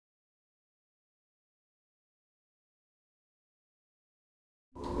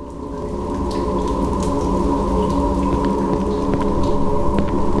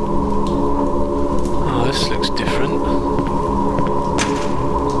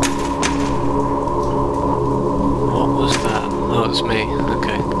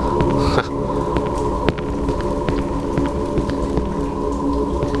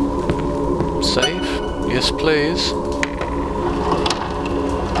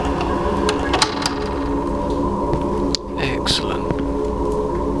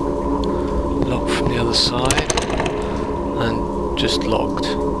just locked.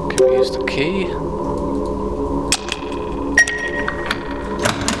 Can we use the key?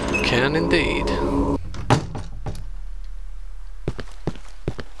 Can indeed.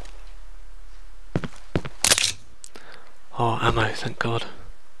 Oh, ammo, thank God.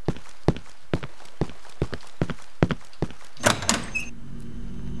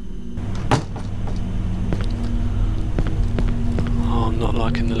 Oh, I'm not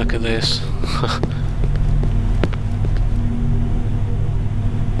liking the look of this.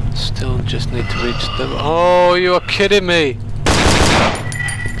 Still just need to reach the... Oh, you are kidding me!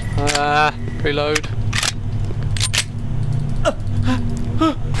 Reload.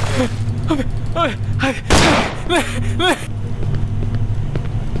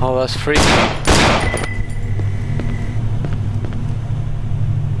 Oh, that's freaky.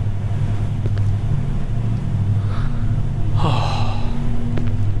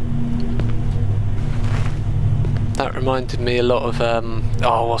 That reminded me a lot of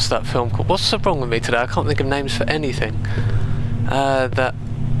oh, what's that film called? What's so wrong with me today? I can't think of names for anything. That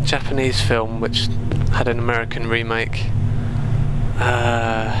Japanese film which had an American remake.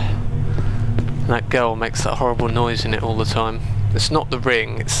 That girl makes that horrible noise in it all the time. It's not The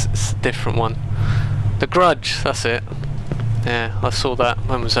Ring, it's a different one. The Grudge, that's it. Yeah, I saw that.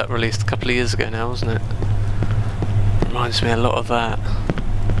 When was that released? A couple of years ago now, wasn't it? Reminds me a lot of that.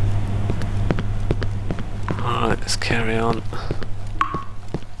 Alright, let's carry on.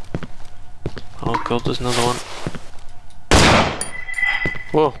 Oh God, there's another one.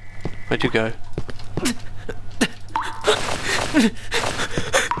 Whoa, where'd you go?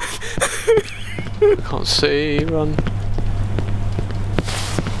 I can't see, run.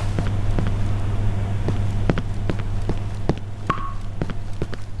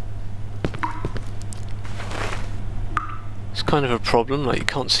 It's kind of a problem, like you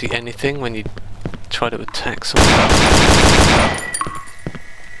can't see anything when you try to attack someone.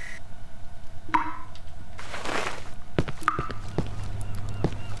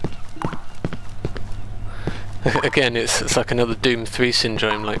 Again, it's like another Doom 3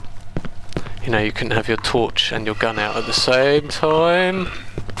 syndrome, like, you know, you couldn't have your torch and your gun out at the same time.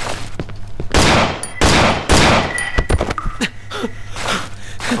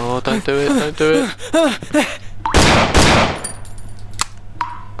 Oh, don't do it, don't do it.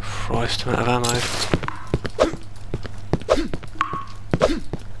 Christ, I'm out of ammo.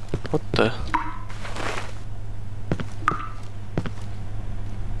 What the?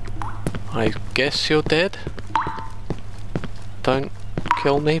 I guess you're dead? Don't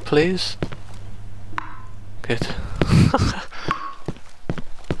kill me, please. Good.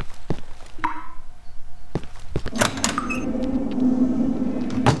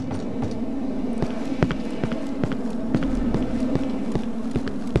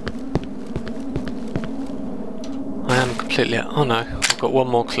 I am completely... Oh no, I've got one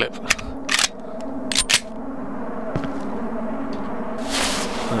more clip.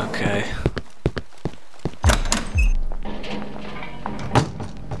 Okay.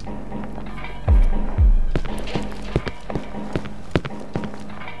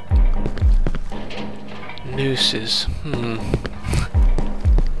 Nooses.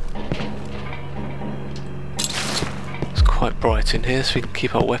 It's quite bright in here, so we can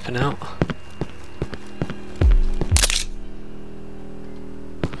keep our weapon out.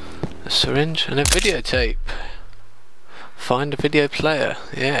 A syringe and a videotape. Find a video player.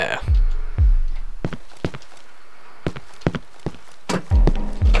 Yeah.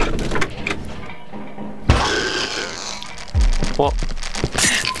 What?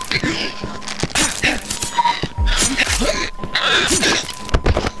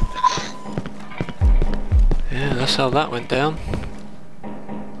 Yeah, that's how that went down.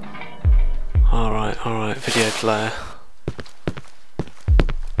 Alright, video player.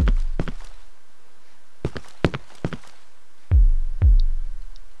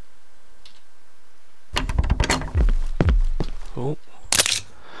 Oh.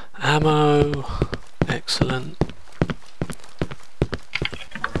 Ammo. Excellent.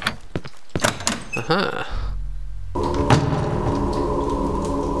 Aha.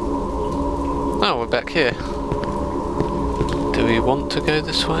 Oh, we're back here. Do we want to go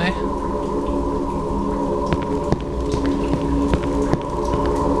this way?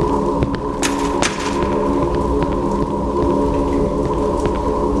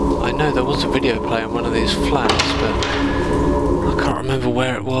 I know there was a video player in one of these flats, but I can't remember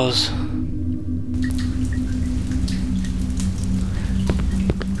where it was.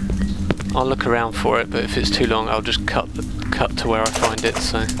 I'll look around for it, but if it's too long I'll just cut to where I find it,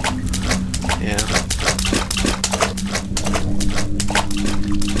 so yeah.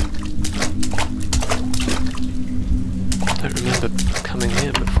 Don't remember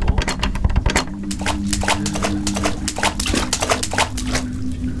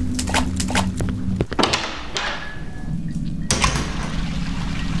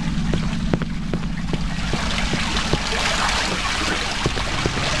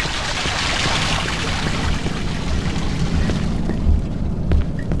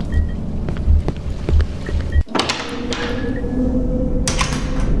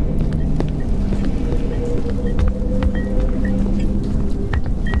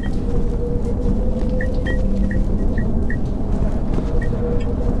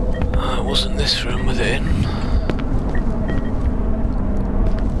wasn't this room with it in.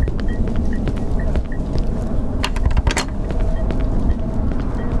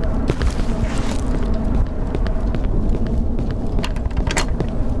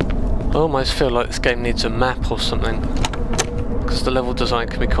 I almost feel like this game needs a map or something, because the level design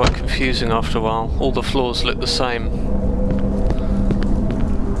can be quite confusing after a while. All the floors look the same.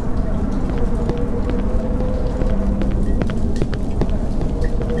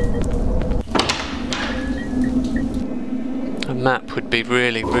 A map would be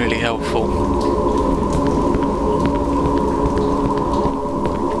really, really helpful.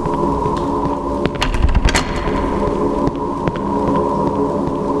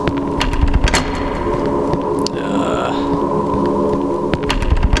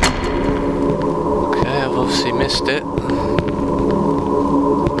 Missed it.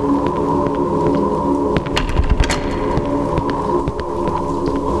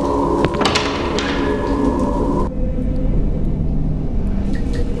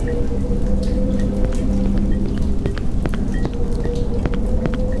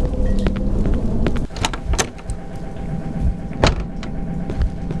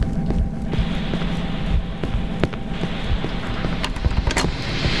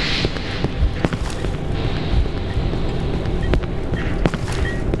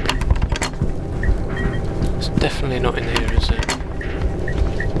 Definitely not in here, is it?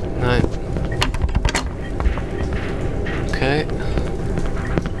 No. Okay.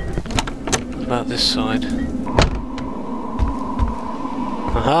 What about this side?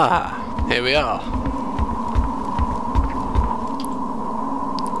 Aha! Here we are!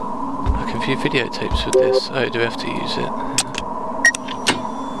 I can view videotapes with this. Oh, do we have to use it?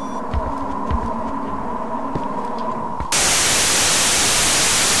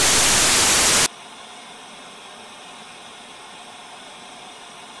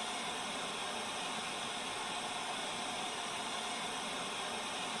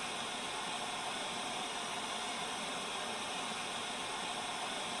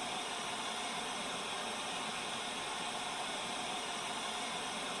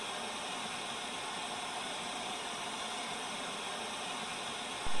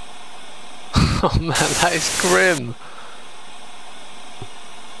 Oh man, that is grim.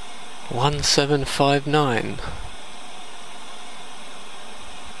 1759.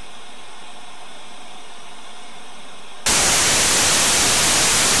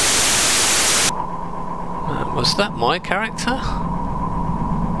 Man, was that my character?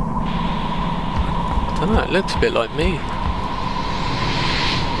 I don't know, it looked a bit like me.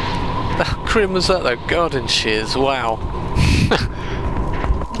 How grim was that though? Garden shears, wow.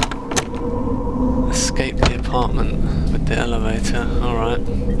 Escape the apartment with the elevator, alright.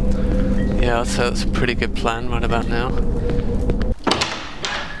 Yeah, I'd say that's a pretty good plan right about now.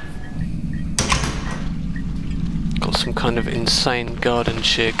 Got some kind of insane garden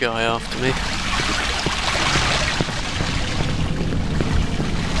shear guy after me.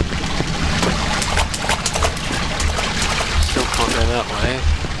 Still can't go that way.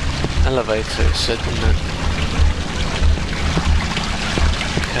 Elevator, it said, didn't it?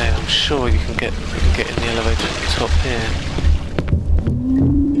 Okay, I'm sure you can get in the elevator at the top here.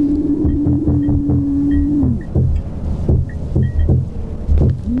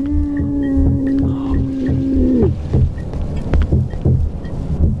 Oh.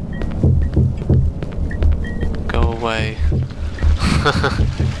 Go away.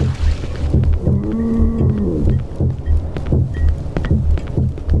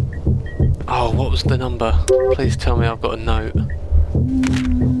 Oh, what was the number? Please tell me I've got a note.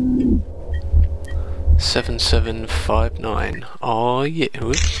 7759. Oh yeah.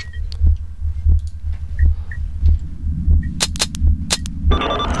 Oops.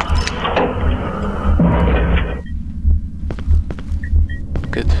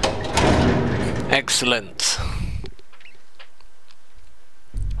 Good. Excellent.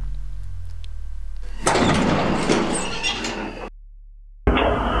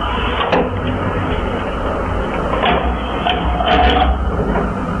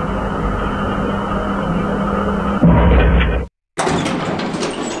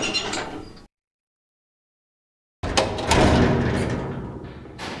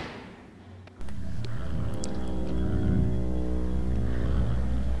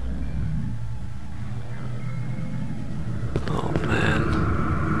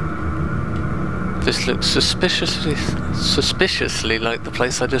 This looks suspiciously like the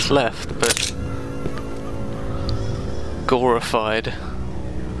place I just left, but gorified,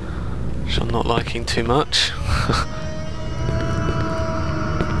 which I'm not liking too much.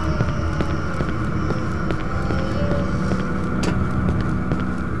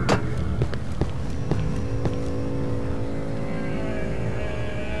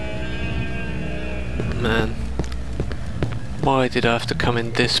 Why did I have to come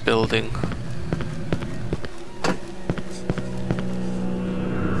in this building?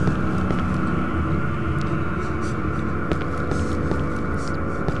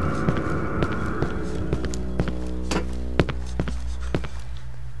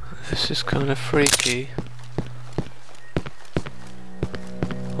 This is kind of freaky.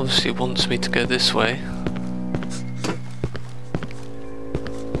 Obviously it wants me to go this way.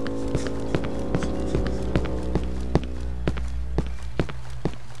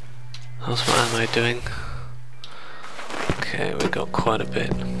 How's my ammo doing? Okay, we got quite a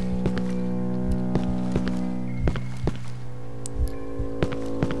bit.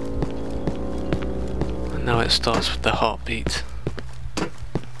 And now it starts with the heartbeat.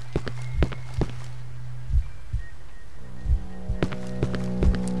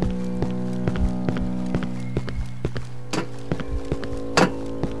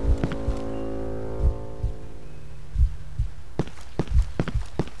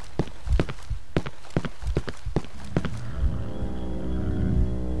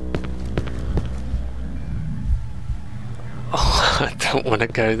 I don't want to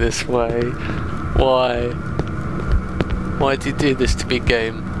go this way. Why? Why do you do this to me,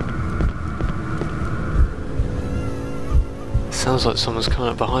 game? Sounds like someone's coming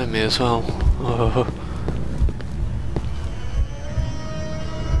up behind me as well. Oh.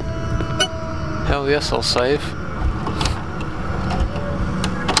 Hell yes, I'll save.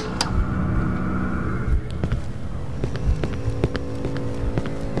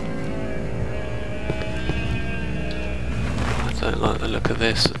 I don't like the look of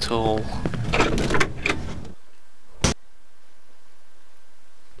this at all.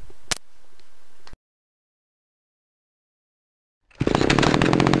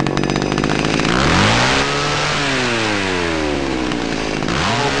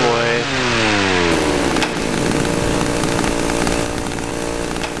 Oh boy.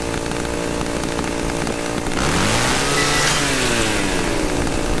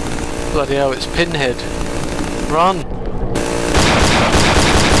 Bloody hell, it's Pinhead. Run!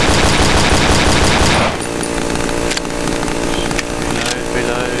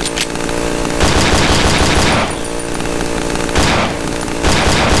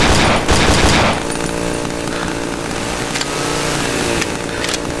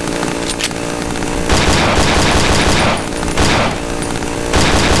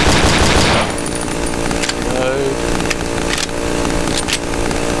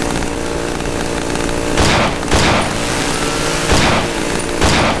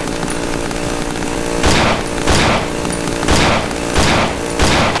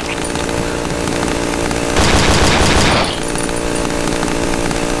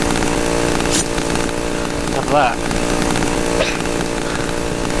 That.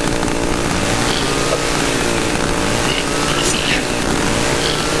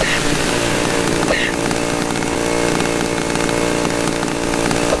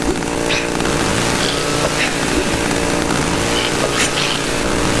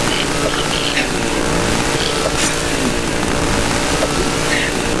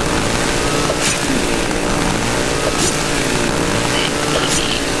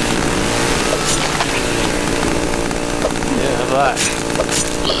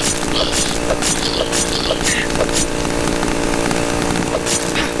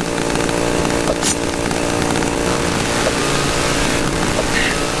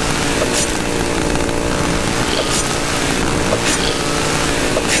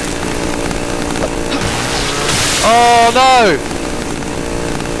 Oh no!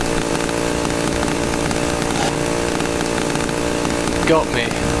 Got me.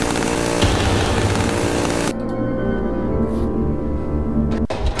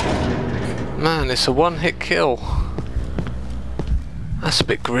 Man, it's a one-hit kill. That's a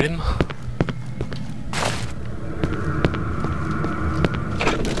bit grim.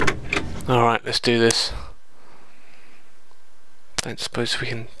 Alright, let's do this. Don't suppose we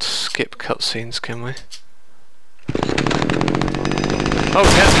can skip cutscenes, can we? Oh,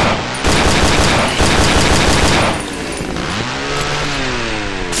 yeah.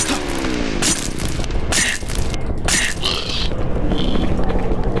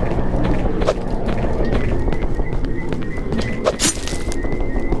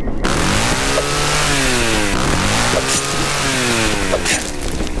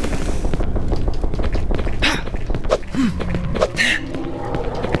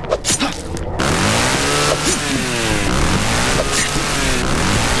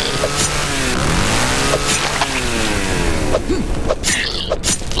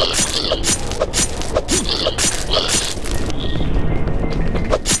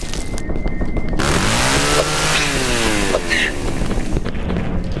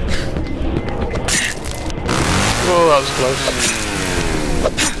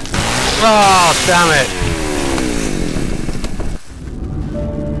 Oh, damn it!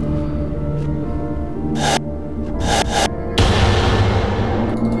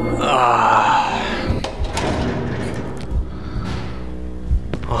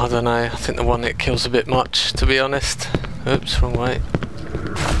 I don't know, I think the one hit kills a bit much, to be honest. Oops, wrong way.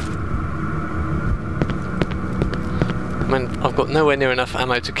 I mean, I've got nowhere near enough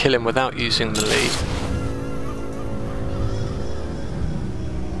ammo to kill him without using the lead.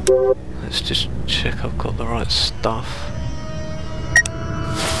 Let's just check I've got the right stuff.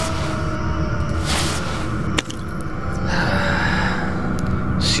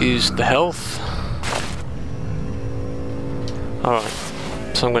 Let's use the health. Alright.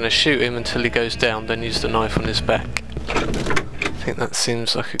 So I'm going to shoot him until he goes down, then use the knife on his back. I think that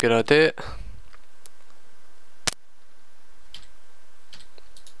seems like a good idea.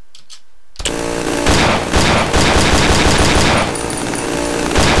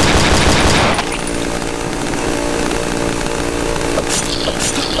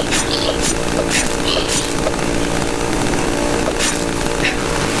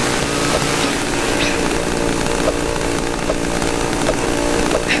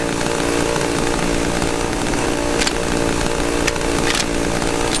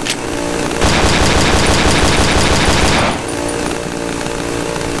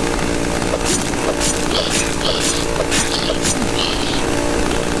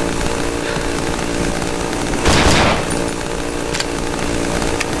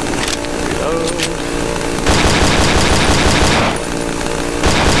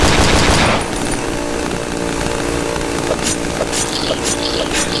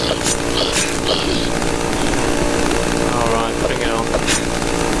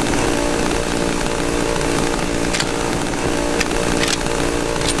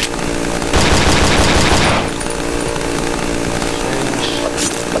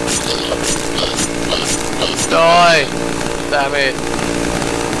 Die! Damn it!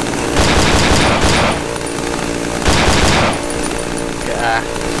 Yeah.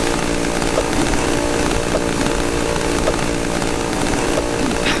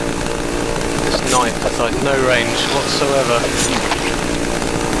 This knife has like no range whatsoever.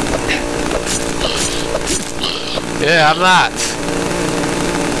 Yeah, have that!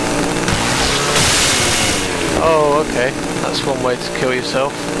 Oh, okay. That's one way to kill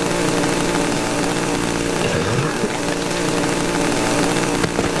yourself.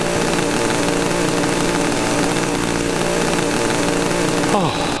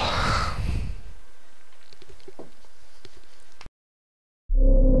 Oh.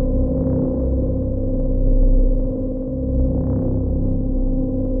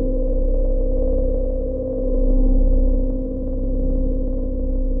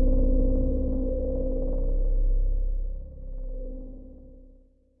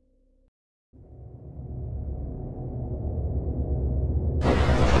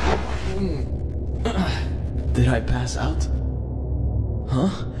 Did I pass out? Huh?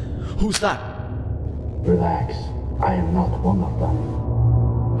 Who's that? Relax. I am not one of them.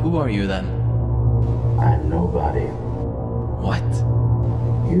 Who are you then? I'm nobody. What?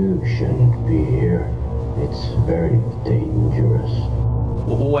 You shouldn't be here. It's very dangerous.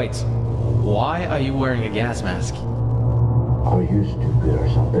 Wait. Why are you wearing a gas mask? Are you stupid or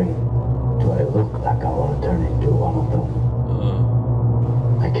something? Do I look like I want to turn into one of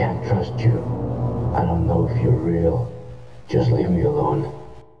them? I can't trust you. I don't know if you're real. Just leave me alone.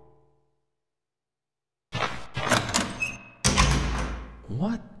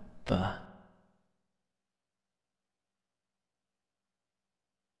 What the?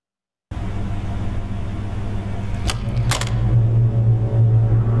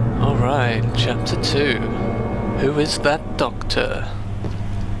 Alright, chapter 2. Who is that doctor?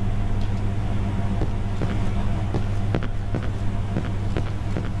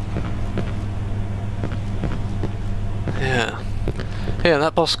 Yeah,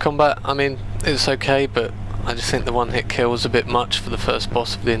 that boss combat, I mean, it's okay, but I just think the one hit kill was a bit much for the first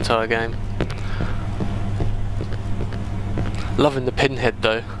boss of the entire game. Loving the pinhead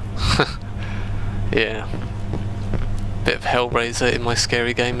though. Yeah. Bit of Hellraiser in my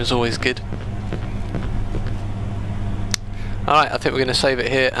scary game is always good. Alright, I think we're going to save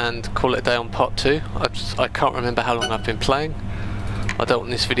it here and call it a day on part 2. I can't remember how long I've been playing. I don't want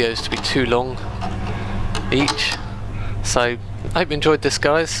these videos to be too long each. So, I hope you enjoyed this,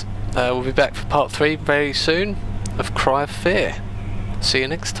 guys. We'll be back for part 3 very soon of Cry of Fear. See you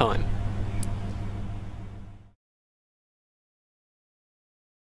next time.